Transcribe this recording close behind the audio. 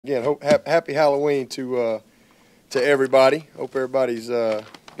Again, happy Halloween to everybody. Hope everybody's got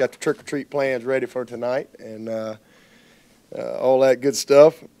the trick or treat plans ready for tonight and all that good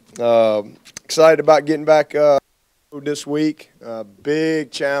stuff. Excited about getting back this week.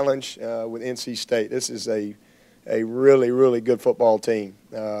 Big challenge with NC State. This is a really good football team.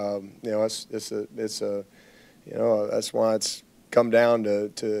 It's a that's why it's come down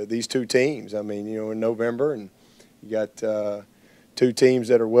to these two teams. I mean, in November, and you got two teams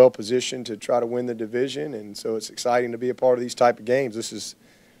that are well positioned to try to win the division, and so it's exciting to be a part of these type of games. This is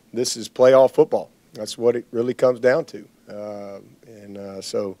playoff football. That's what it really comes down to,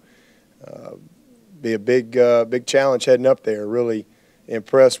 so be a big challenge heading up there. Really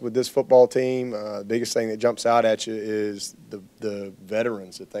impressed with this football team. The biggest thing that jumps out at you is the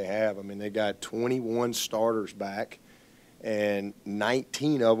veterans that they have. I mean, they got 21 starters back, and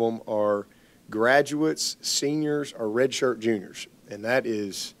 19 of them are graduates, seniors, or redshirt juniors. And that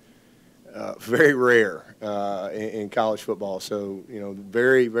is very rare in college football. So,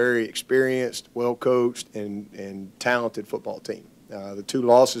 very experienced, well-coached, and talented football team. The two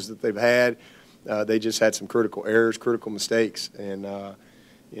losses that they've had, they just had some critical errors, critical mistakes, and,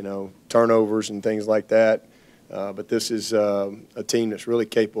 turnovers and things like that. But this is a team that's really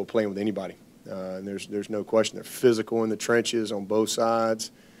capable of playing with anybody. And there's no question. They're physical in the trenches on both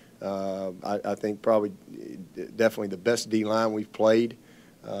sides. I think definitely the best D-line we've played.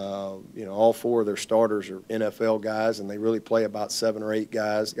 All four of their starters are NFL guys, and they really play about 7 or 8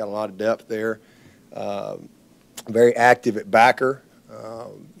 guys. Got a lot of depth there. Very active at backer.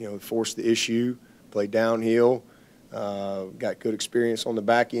 Forced the issue, played downhill. Got good experience on the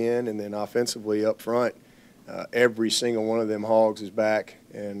back end, and then offensively up front. Every single one of them hogs is back,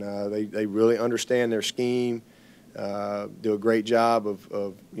 and they really understand their scheme. Do a great job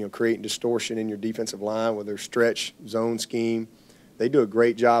of creating distortion in your defensive line with their stretch zone scheme. They do a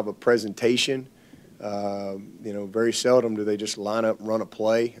great job of presentation. Very seldom do they just line up and run a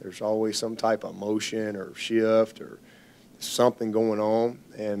play. There's always some type of motion or shift or something going on,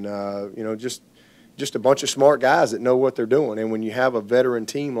 and just a bunch of smart guys that know what they're doing. And when you have a veteran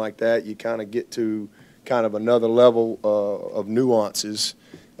team like that, you kind of get to kind of another level of nuances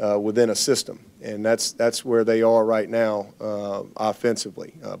within a system. And that's where they are right now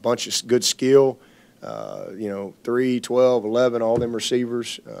offensively. A bunch of good skill, 3, 12, 11, all them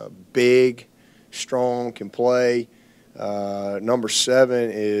receivers, big, strong, can play. Number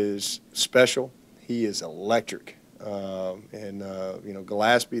 7 is special. He is electric.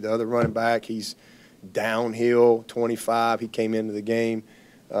 Gillespie, the other running back, he's downhill, 25. He came into the game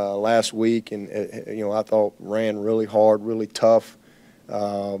last week and, I thought ran really hard, really tough.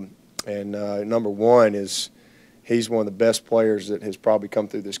 Number 1 he's one of the best players that has probably come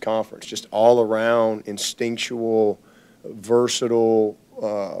through this conference. Just all around instinctual, versatile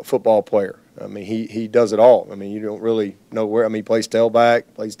football player. I mean, he does it all. I mean, you don't really know where. I mean, he plays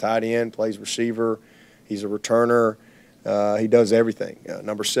tailback, plays tight end, plays receiver. He's a returner. He does everything.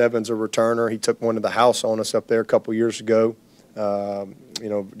 Number 7's a returner. He took one to the house on us up there a couple years ago.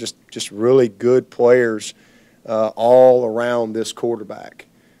 Just really good players all around this quarterback,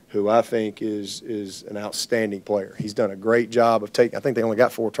 who I think is an outstanding player. He's done a great job of taking. I think they only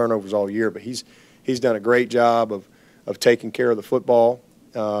got 4 turnovers all year, but he's done a great job of taking care of the football.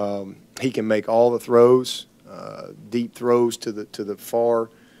 He can make all the throws, deep throws to the far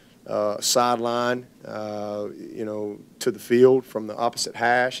sideline, to the field from the opposite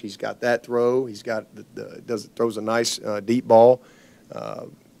hash. He's got that throw. He's got throws a nice deep ball.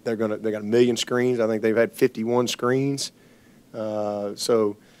 They got a million screens. I think they've had 51 screens.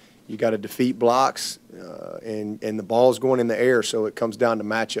 So you got to defeat blocks, and the ball's going in the air, so it comes down to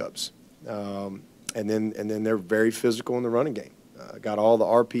matchups. And then they're very physical in the running game. Got all the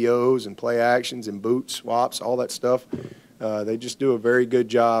RPOs and play actions and boot swaps, all that stuff. They just do a very good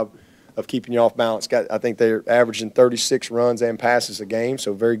job of keeping you off balance. I think they're averaging 36 runs and passes a game,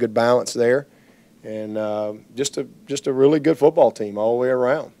 so very good balance there. And just a really good football team all the way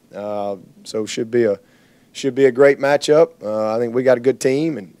around. So should be a great matchup. I think we got a good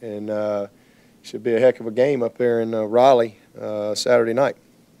team, and should be a heck of a game up there in Raleigh Saturday night.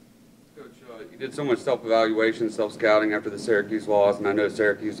 Coach, you did so much self-evaluation, self-scouting after the Syracuse loss, and I know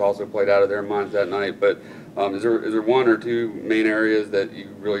Syracuse also played out of their minds that night. But is there 1 or 2 main areas that you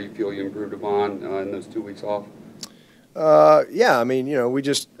really feel you improved upon in those 2 weeks off? Yeah, I mean, we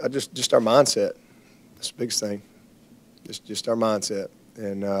just our mindset. That's the biggest thing. Just our mindset,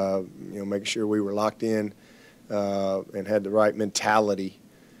 and making sure we were locked in and had the right mentality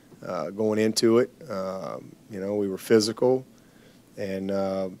going into it. We were physical, and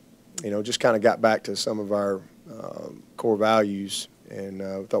just kind of got back to some of our core values and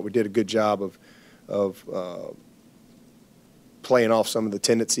I thought we did a good job of playing off some of the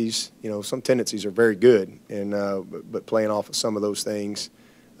tendencies. Some tendencies are very good, and but playing off of some of those things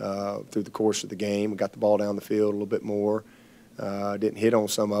through the course of the game. We got the ball down the field a little bit more. Didn't hit on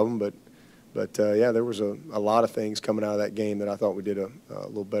some of them, but yeah, there was a lot of things coming out of that game that I thought we did a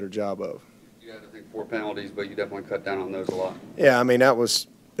little better job of. You had, I think, 4 penalties, but you definitely cut down on those a lot. Yeah, I mean, that was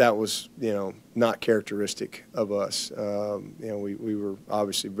not characteristic of us. We were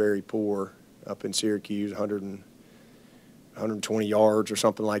obviously very poor up in Syracuse, 120 yards or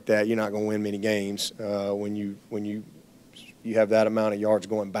something like that. You're not going to win many games when you have that amount of yards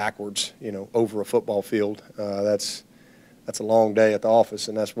going backwards, over a football field. That's a long day at the office,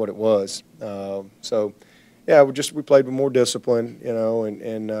 and that's what it was. So, yeah, we played with more discipline,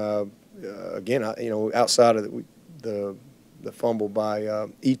 and again, outside of the fumble by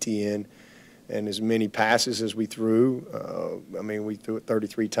ETN and as many passes as we threw, I mean, we threw it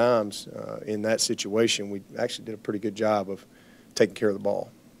 33 times in that situation. We actually did a pretty good job of taking care of the ball.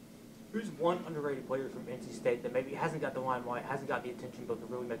 Who's one underrated player from NC State that maybe hasn't got the limelight, hasn't got the attention, but can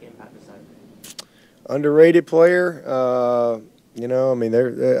really make an impact this Saturday? Underrated player, I mean,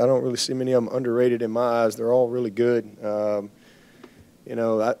 I don't really see many of them underrated in my eyes. They're all really good. I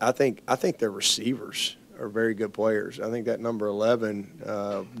think their receivers are very good players. I think that number 11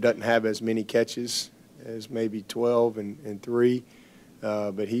 doesn't have as many catches as maybe 12 and 3,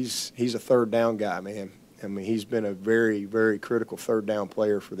 but he's a third down guy, man. I mean, he's been a very, very critical third down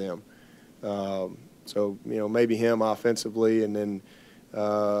player for them. So, maybe him offensively, and then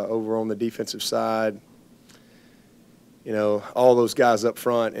over on the defensive side, all those guys up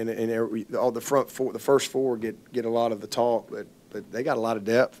front and all the first four get a lot of the talk, but they got a lot of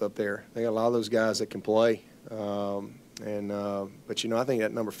depth up there. They got a lot of those guys that can play. But I think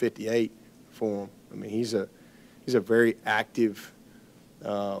that number 58 for him. I mean, he's a very active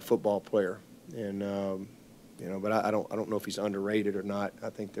football player, and but I don't know if he's underrated or not. I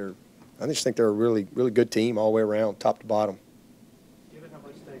just think they're a really, really good team all the way around, top to bottom. Given how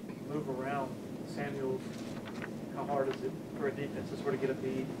much they move around, Samuels, how hard is it for a defense to sort of get a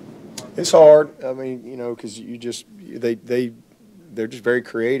beat? It's hard. I mean, because they're just very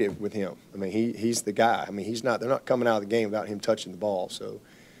creative with him. I mean, he's the guy. I mean, they're not coming out of the game without him touching the ball. So,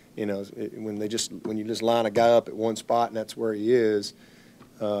 when you just line a guy up at one spot and that's where he is,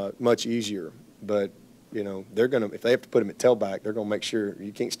 much easier. But they're gonna, if they have to put him at tailback, they're gonna make sure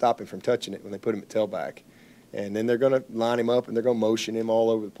you can't stop him from touching it when they put him at tailback, and then they're gonna line him up and they're gonna motion him all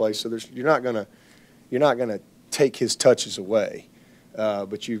over the place. So you're not gonna take his touches away,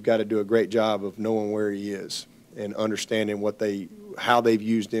 but you've got to do a great job of knowing where he is and understanding how they've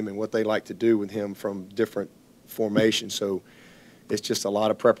used him and what they like to do with him from different formations. So it's just a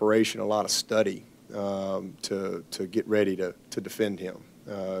lot of preparation, a lot of study to get ready to defend him.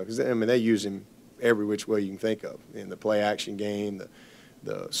 Because they use him every which way you can think of in the play action game,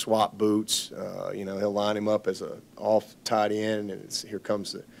 the swap boots. He'll line him up as a off tight end, and here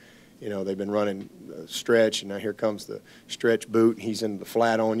comes the. They've been running stretch, and now here comes the stretch boot. He's in the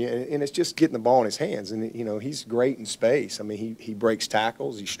flat on you, and it's just getting the ball in his hands. And, he's great in space. I mean, he breaks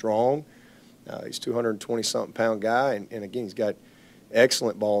tackles. He's strong. He's 220-something pound guy, and again, he's got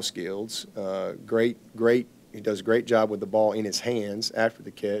excellent ball skills. Great. He does a great job with the ball in his hands after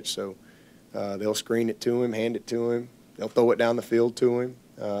the catch. So they'll screen it to him, hand it to him. They'll throw it down the field to him.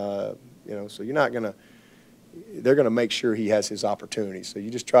 So you're not going to. They're going to make sure he has his opportunities. So you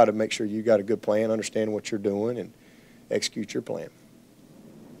just try to make sure you got a good plan, understand what you're doing, and execute your plan.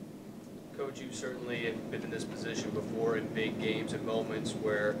 Coach, you certainly have been in this position before in big games and moments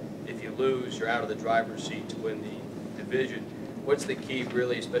where if you lose, you're out of the driver's seat to win the division. What's the key,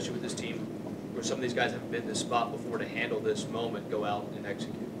 really, especially with this team where some of these guys haven't been in this spot before, to handle this moment, go out and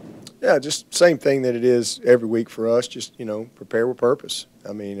execute? Yeah, just same thing that it is every week for us. Just prepare with purpose.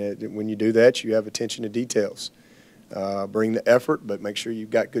 I mean, when you do that, you have attention to details. Bring the effort, but make sure you've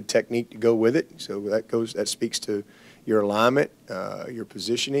got good technique to go with it. So that speaks to your alignment, your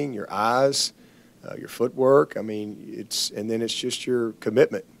positioning, your eyes, your footwork. I mean, and then it's just your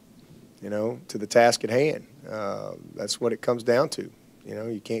commitment, to the task at hand. That's what it comes down to.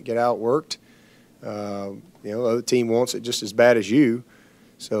 You can't get outworked. The other team wants it just as bad as you.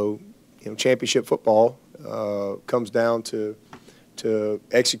 So, championship football comes down to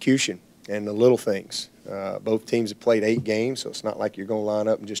execution and the little things. Both teams have played 8 games, so it's not like you're going to line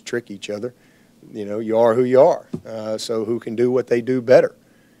up and just trick each other. You are who you are. So who can do what they do better?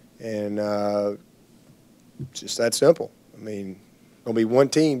 And it's just that simple. I mean, there'll be one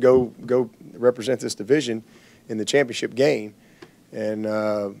team go represent this division in the championship game, and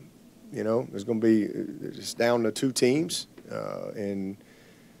there's going to be it's down to 2 teams. And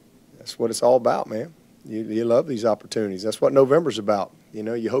that's what it's all about, man. You love these opportunities. That's what November's about. You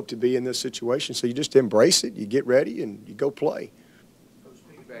know, you hope to be in this situation, so you just embrace it, you get ready, and you go play. Coach,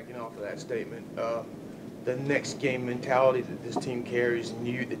 piggybacking off of that statement, the next game mentality that this team carries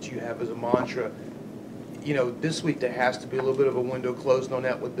and that you have as a mantra, you know, this week there has to be a little bit of a window closed on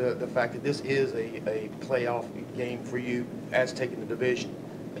that with the fact that this is a playoff game for you as taking the division.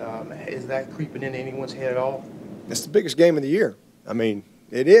 Is that creeping into anyone's head at all? It's the biggest game of the year. I mean,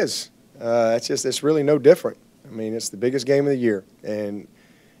 it is. It's really no different. I mean, it's the biggest game of the year. And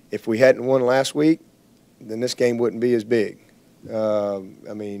if we hadn't won last week, then this game wouldn't be as big.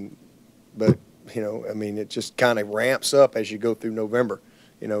 But, you know, I mean, it just kind of ramps up as you go through November,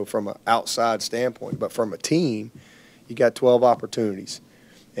 you know, from an outside standpoint. But from a team, you got 12 opportunities.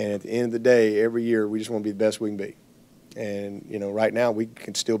 And at the end of the day, every year, we just want to be the best we can be. And, you know, right now, we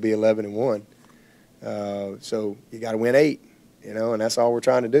can still be 11-1. So you got to win 8, you know, and that's all we're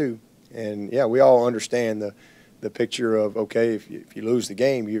trying to do. And, yeah, we all understand the picture of, okay, if you lose the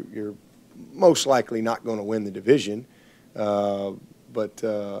game, you're most likely not going to win the division. But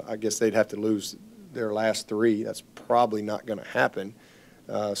I guess they'd have to lose their last 3. That's probably not going to happen.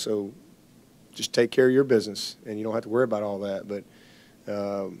 So just take care of your business, and you don't have to worry about all that. But,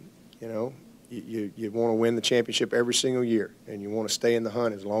 you know, you want to win the championship every single year, and you want to stay in the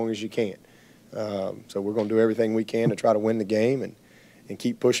hunt as long as you can. So we're going to do everything we can to try to win the game and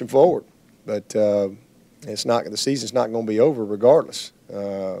keep pushing forward. But the season's not going to be over regardless.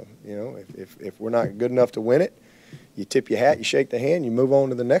 You know, if we're not good enough to win it, you tip your hat, you shake the hand, you move on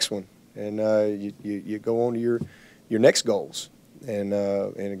to the next one, and you go on to your next goals. And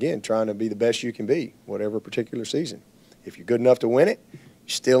again, trying to be the best you can be, whatever particular season. If you're good enough to win it, you're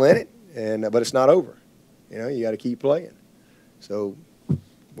still in it, but it's not over. You know, you got to keep playing. So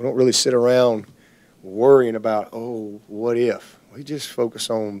we don't really sit around worrying about, oh, what if? We just focus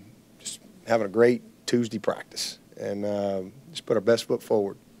on just having a great Tuesday practice and just put our best foot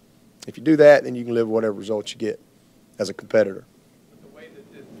forward. If you do that, then you can live whatever results you get as a competitor. The way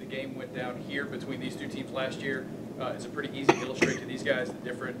that the game went down here between these two teams last year, is it pretty easy to illustrate to these guys the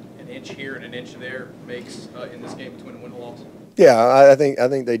different an inch here and an inch there makes in this game between a win and a loss? Yeah, I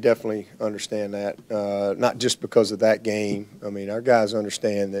think they definitely understand that. Not just because of that game. I mean, our guys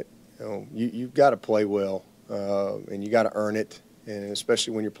understand that, you know, you've got to play well and you got to earn it, and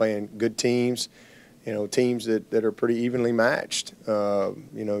especially when you're playing good teams, you know, teams that are pretty evenly matched. You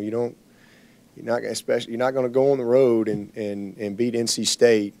know, you're not going to go on the road and beat NC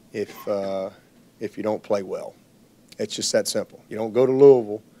State if you don't play well. It's just that simple. You don't go to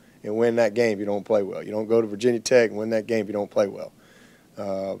Louisville and win that game if you don't play well. You don't go to Virginia Tech and win that game if you don't play well.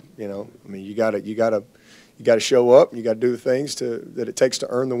 You know, I mean, you got to show up and you got to do the things that it takes to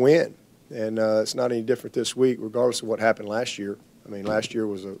earn the win. And it's not any different this week, regardless of what happened last year. I mean, last year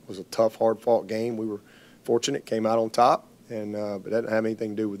was a tough, hard-fought game. We were fortunate, came out on top, and but that didn't have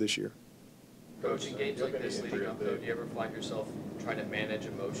anything to do with this year. Coach, in games like this leading up, though, do you ever find yourself trying to manage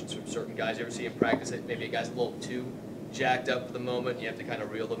emotions from certain guys? You ever see in practice that maybe a guy's a little too jacked up for the moment, you have to kind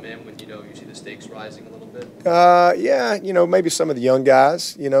of reel them in when you see the stakes rising a little bit? Yeah, you know, maybe some of the young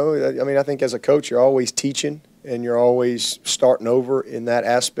guys, you know. I mean, I think as a coach you're always teaching and you're always starting over in that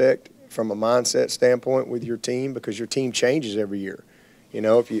aspect from a mindset standpoint with your team, because your team changes every year. You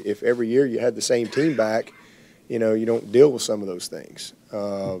know, if every year you had the same team back, you know, you don't deal with some of those things.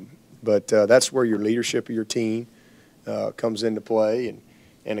 But that's where your leadership of your team comes into play.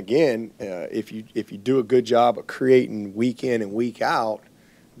 And again, if you do a good job of creating week in and week out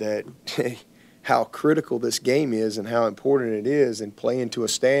that how critical this game is and how important it is, and playing to a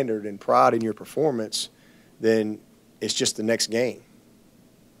standard and pride in your performance, then it's just the next game.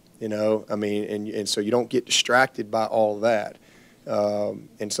 You know, I mean, and so you don't get distracted by all of that.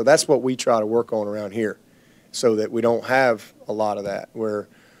 And so that's what we try to work on around here, so that we don't have a lot of that where,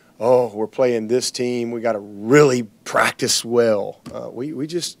 oh, we're playing this team, we got to really practice well. We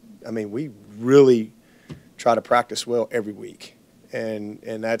really try to practice well every week.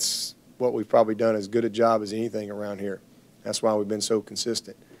 And that's what we've probably done as good a job as anything around here. That's why we've been so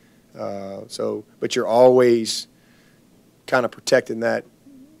consistent. But you're always kind of protecting that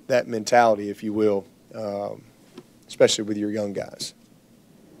mentality, if you will, especially with your young guys.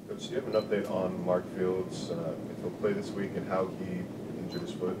 Coach, do you have an update on Mark Fields, if he'll play this week, and how he injured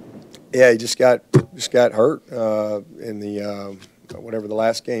his foot? Yeah, he just got hurt in the whatever the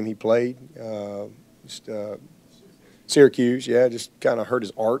last game he played. Syracuse, yeah, just kind of hurt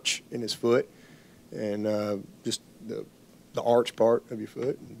his arch in his foot, and just the arch part of your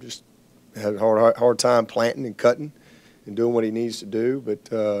foot, and just had a hard time planting and cutting and doing what he needs to do. But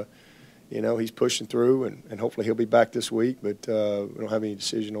you know, he's pushing through, and hopefully he'll be back this week, but we don't have any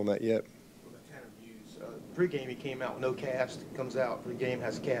decision on that yet. Pre-game, he came out with no cast, comes out for the game,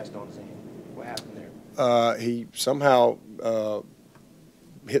 has a cast on his hand. What happened there? He somehow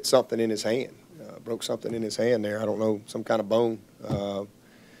hit something in his hand, broke something in his hand there. I don't know, some kind of bone,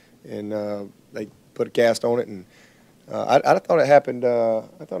 and they put a cast on it. And I thought it happened. I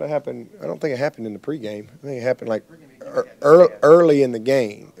don't think it happened in the pregame. I think it happened like early in the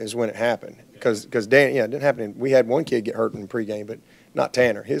game is when it happened. Because Dan, it didn't happen. We had one kid get hurt in the pregame, but not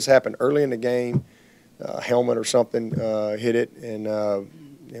Tanner. His happened early in the game. Helmet or something hit it,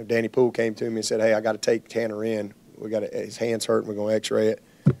 and Danny Poole came to me and said, "Hey, I got to take Tanner in. His hand's hurt, and we're going to X-ray it."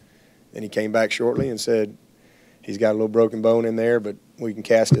 And he came back shortly and said he's got a little broken bone in there, but we can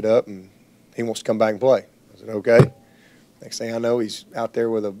cast it up, and he wants to come back and play. I said, "Okay." Next thing I know, he's out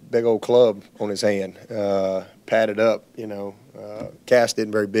there with a big old club on his hand, padded up. Cast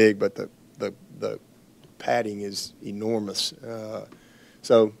isn't very big, but the padding is enormous.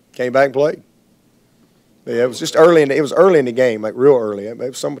 So came back and played. Yeah, it was just early it was early in the game, like real early. It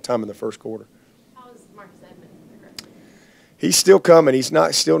was sometime in the first quarter. How is Marcus Edmond progressing? He's still coming. He's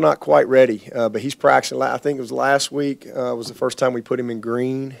still not quite ready, but he's practicing. I think it was last week was the first time we put him in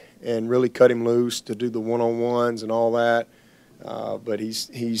green and really cut him loose to do the one-on-ones and all that. But it's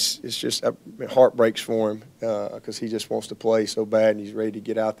just heart breaks for him because he just wants to play so bad and he's ready to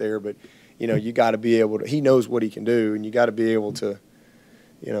get out there. But you got to be able to. He knows what he can do, and you got to be able to,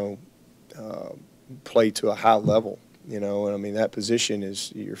 play to a high level, and I mean that position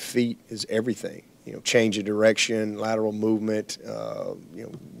is your feet is everything. Change of direction, lateral movement,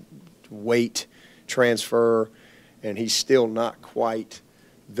 weight transfer, and he's still not quite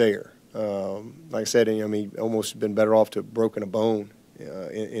there. Like I said, he almost been better off to have broken a bone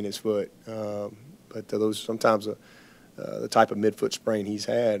in his foot. But those sometimes the type of midfoot sprain he's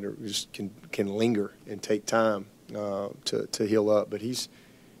had just can linger and take time to heal up. But he's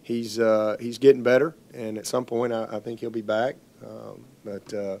getting better, and at some point I think he'll be back.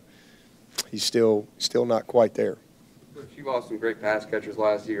 But he's still not quite there. Coach, you lost some great pass catchers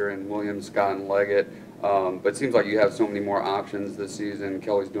last year in Williams, Scott, and Leggett, but it seems like you have so many more options this season.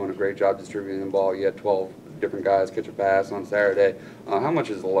 Kelly's doing a great job distributing the ball. You had 12 different guys catch a pass on Saturday. How much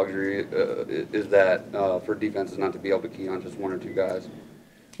is the luxury is that for defenses not to be able to key on just one or two guys?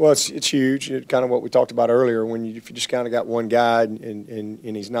 Well, it's huge. It's kind of what we talked about earlier. If you just kind of got one guy and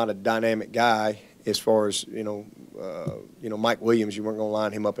he's not a dynamic guy as far as Mike Williams, you weren't going to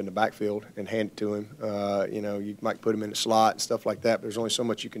line him up in the backfield and hand it to him. You might put him in the slot and stuff like that. But there's only so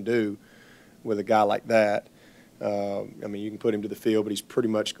much you can do with a guy like that. You can put him to the field, but he's pretty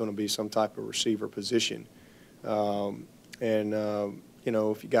much going to be some type of receiver position. If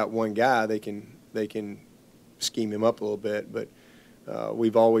you got one guy, they can scheme him up a little bit, but.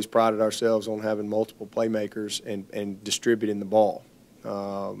 We've always prided ourselves on having multiple playmakers and distributing the ball.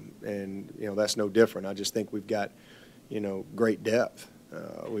 That's no different. I just think we've got, great depth.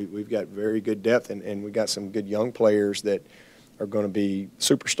 We've got very good depth, and we've got some good young players that are going to be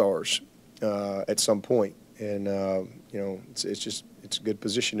superstars at some point. And, it's a good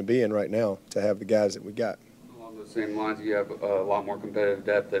position to be in right now to have the guys that we got. Along those same lines, you have a lot more competitive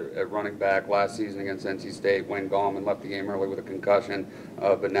depth at running back. Last season against NC State, Wayne Gallman left the game early with a concussion,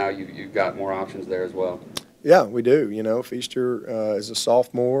 but now you've got more options there as well. Yeah, we do. Feaster is a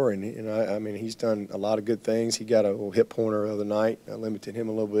sophomore, and he's done a lot of good things. He got a little hip pointer the other night. I limited him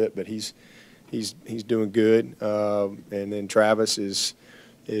a little bit, but he's doing good. And then Travis is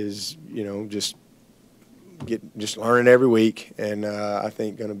just learning every week, and I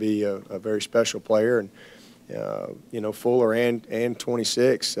think going to be a very special player. And Fuller and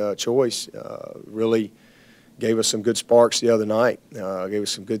 26 Choice really gave us some good sparks the other night. Gave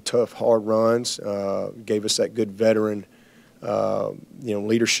us some good, tough, hard runs. Gave us that good veteran,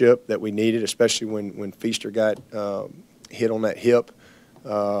 leadership that we needed, especially when Feaster got hit on that hip,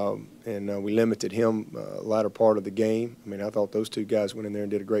 and we limited him latter part of the game. I thought those two guys went in there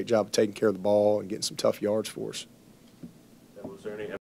and did a great job of taking care of the ball and getting some tough yards for us.